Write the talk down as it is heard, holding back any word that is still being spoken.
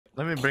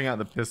Let me bring out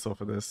the pistol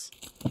for this.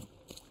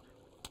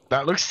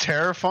 That looks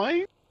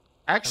terrifying.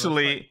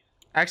 Actually,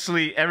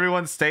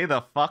 everyone stay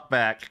the fuck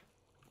back.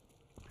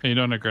 Are you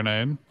doing a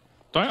grenade?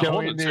 Don't Go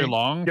hold it Indy. too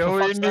long. Go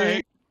for fuck's Indy.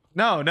 sake.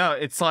 No,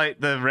 it's like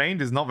the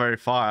range is not very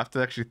far. I have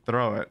to actually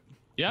throw it.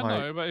 Yeah, Like-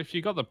 no, but if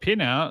you got the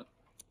pin out.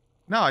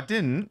 No, I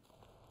didn't.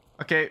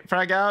 Okay,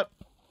 frag out.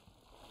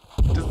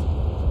 Just...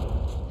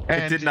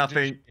 It did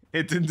nothing.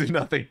 It didn't do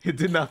nothing. It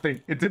did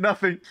nothing. It did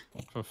nothing.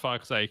 For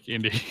fuck's sake,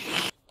 Indy.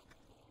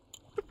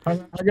 I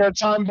got a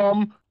time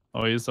bomb.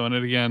 Oh, he's doing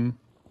it again.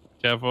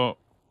 Careful.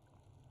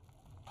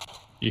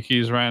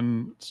 Yuki's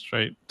ran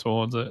straight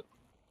towards it.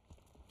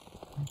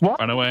 What?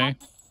 Run away.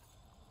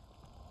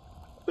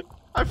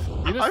 I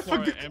You just throw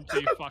an forgot.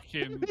 empty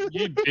fucking...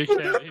 You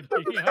dickhead,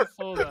 Indy. I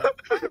saw that.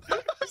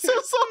 I'm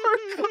so sorry.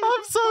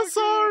 I'm so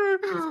sorry.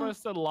 You're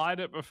supposed to light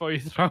it before you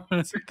throw it.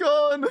 It's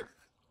gone.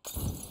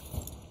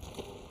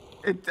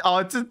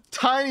 It's a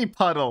tiny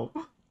puddle.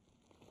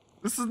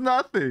 This is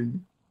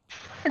nothing.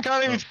 I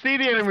can't even see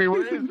the enemy.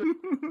 Where is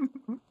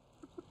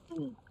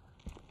it?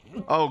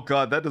 Oh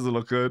god, that doesn't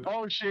look good.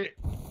 Oh shit.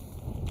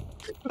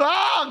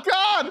 Oh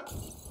god!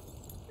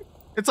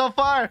 It's on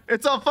fire!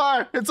 It's on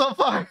fire! It's on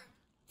fire!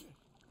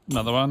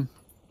 Another one.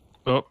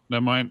 Oh,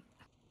 never mind.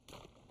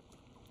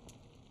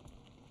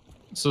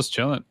 It's just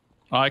chilling.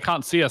 Oh, I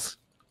can't see us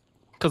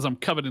because I'm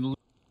covered in.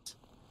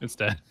 It's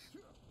dead.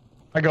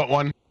 I got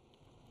one.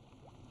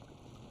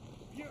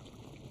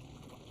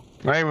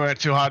 Maybe we're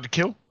too hard to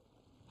kill.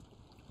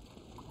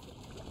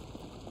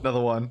 Another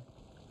one.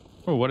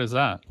 Oh, what is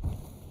that?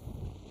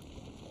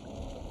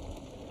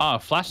 Ah,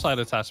 flashlight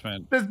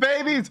attachment. There's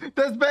babies!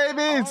 There's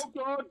babies! Oh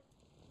god.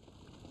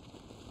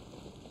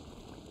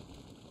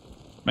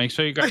 Make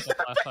sure you grab the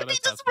flashlight He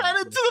attachment. just ran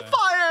into the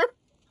fire!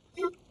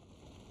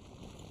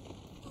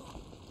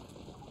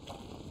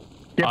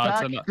 Get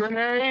Ah, back,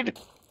 grenade.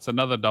 It's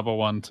another double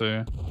one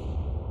too.